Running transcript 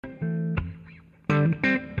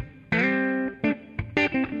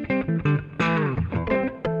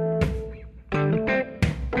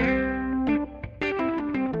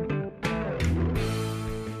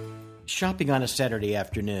Shopping on a Saturday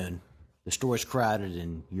afternoon. The store's crowded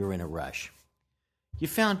and you're in a rush. You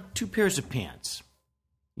found 2 pairs of pants.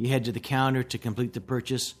 You head to the counter to complete the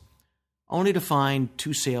purchase, only to find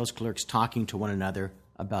 2 sales clerks talking to one another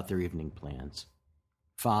about their evening plans.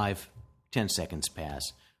 5, 10 seconds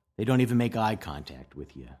pass. They don't even make eye contact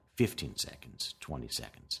with you. 15 seconds, 20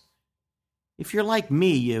 seconds. If you're like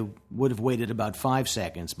me, you would have waited about 5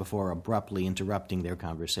 seconds before abruptly interrupting their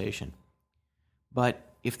conversation. But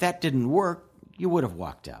if that didn't work, you would have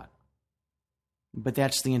walked out. But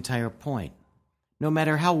that's the entire point. No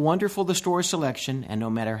matter how wonderful the store's selection and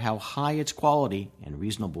no matter how high its quality and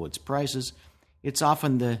reasonable its prices, it's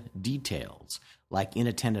often the details, like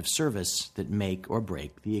inattentive service, that make or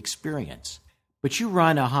break the experience. But you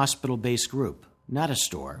run a hospital-based group, not a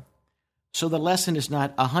store, so the lesson is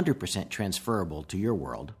not 100% transferable to your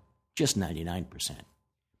world, just 99%.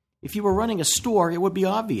 If you were running a store, it would be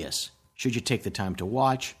obvious, should you take the time to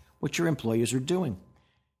watch what your employees are doing.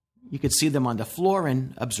 You could see them on the floor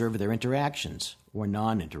and observe their interactions or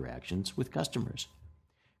non-interactions with customers.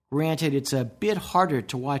 Granted, it's a bit harder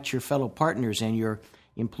to watch your fellow partners and your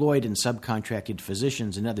employed and subcontracted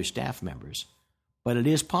physicians and other staff members, but it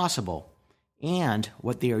is possible, and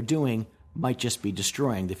what they are doing might just be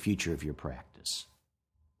destroying the future of your practice.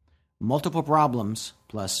 Multiple problems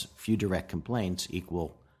plus few direct complaints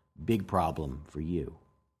equal big problem for you.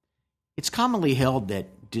 It's commonly held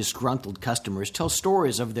that disgruntled customers tell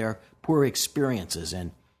stories of their poor experiences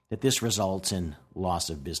and that this results in loss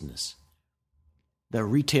of business. The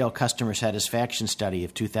Retail Customer Satisfaction Study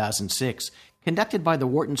of 2006, conducted by the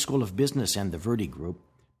Wharton School of Business and the Verdi Group,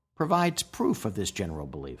 provides proof of this general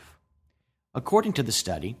belief. According to the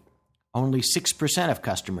study, only 6% of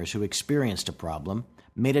customers who experienced a problem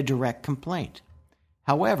made a direct complaint.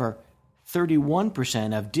 However,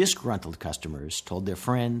 31% of disgruntled customers told their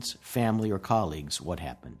friends, family, or colleagues what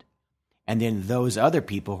happened. And then those other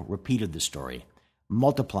people repeated the story,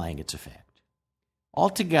 multiplying its effect.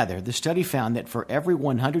 Altogether, the study found that for every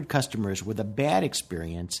 100 customers with a bad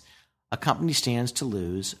experience, a company stands to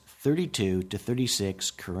lose 32 to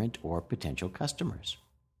 36 current or potential customers.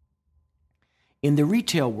 In the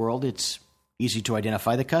retail world, it's easy to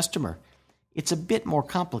identify the customer. It's a bit more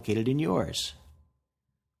complicated in yours.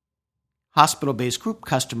 Hospital-based group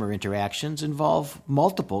customer interactions involve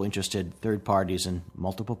multiple interested third parties and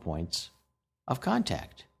multiple points of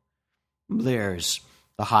contact. There's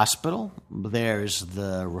the hospital, there's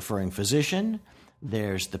the referring physician,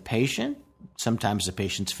 there's the patient, sometimes the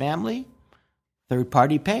patient's family,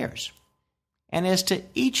 third-party payers. And as to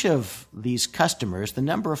each of these customers, the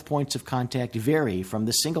number of points of contact vary from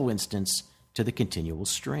the single instance to the continual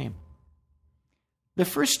stream. The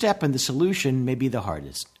first step in the solution may be the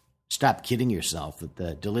hardest. Stop kidding yourself that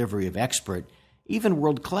the delivery of expert, even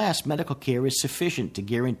world-class medical care is sufficient to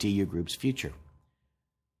guarantee your group's future.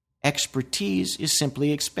 Expertise is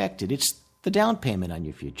simply expected. It's the down payment on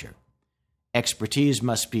your future. Expertise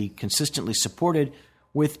must be consistently supported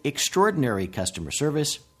with extraordinary customer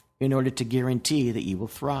service in order to guarantee that you will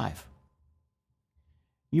thrive.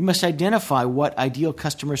 You must identify what ideal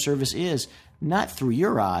customer service is, not through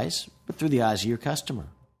your eyes, but through the eyes of your customer.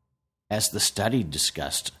 As the study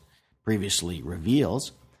discussed previously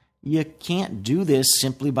reveals, you can't do this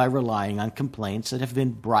simply by relying on complaints that have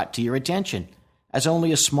been brought to your attention, as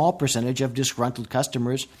only a small percentage of disgruntled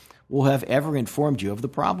customers will have ever informed you of the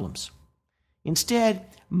problems. Instead,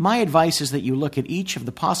 my advice is that you look at each of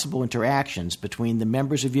the possible interactions between the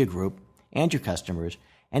members of your group and your customers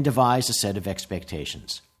and devise a set of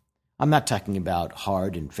expectations. I'm not talking about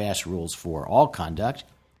hard and fast rules for all conduct,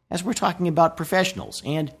 as we're talking about professionals,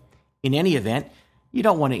 and in any event, you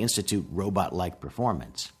don't want to institute robot-like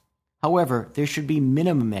performance. However, there should be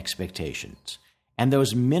minimum expectations, and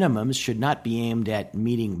those minimums should not be aimed at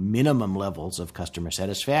meeting minimum levels of customer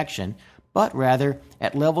satisfaction, but rather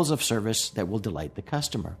at levels of service that will delight the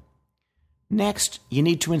customer. Next, you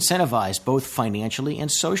need to incentivize both financially and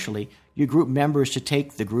socially your group members to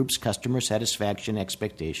take the group's customer satisfaction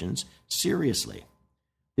expectations seriously.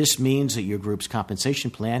 This means that your group's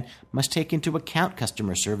compensation plan must take into account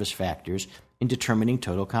customer service factors in determining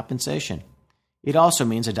total compensation. It also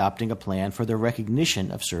means adopting a plan for the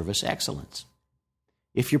recognition of service excellence.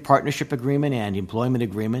 If your partnership agreement and employment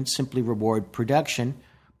agreement simply reward production,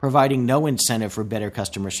 providing no incentive for better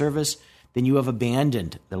customer service, then you have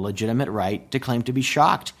abandoned the legitimate right to claim to be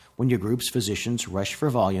shocked when your group's physicians rush for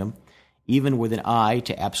volume, even with an eye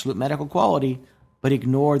to absolute medical quality, but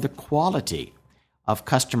ignore the quality of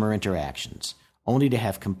customer interactions, only to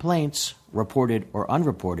have complaints, reported or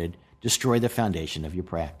unreported, destroy the foundation of your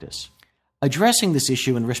practice. Addressing this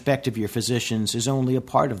issue in respect of your physicians is only a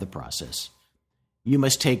part of the process. You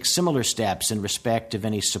must take similar steps in respect of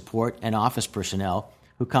any support and office personnel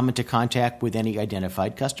who come into contact with any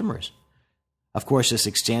identified customers. Of course, this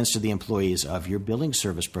extends to the employees of your billing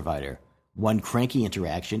service provider. One cranky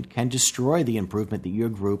interaction can destroy the improvement that your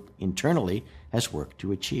group internally has worked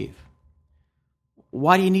to achieve.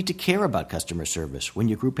 Why do you need to care about customer service when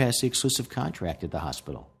your group has the exclusive contract at the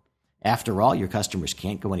hospital? After all, your customers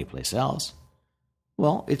can't go anyplace else.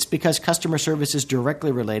 Well, it's because customer service is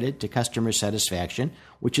directly related to customer satisfaction,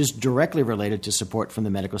 which is directly related to support from the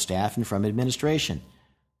medical staff and from administration.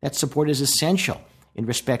 That support is essential in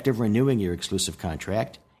respect of renewing your exclusive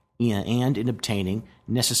contract and in obtaining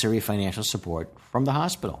necessary financial support from the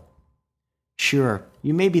hospital. Sure,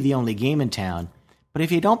 you may be the only game in town, but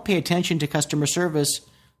if you don't pay attention to customer service,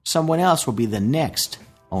 someone else will be the next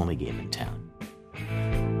only game in town.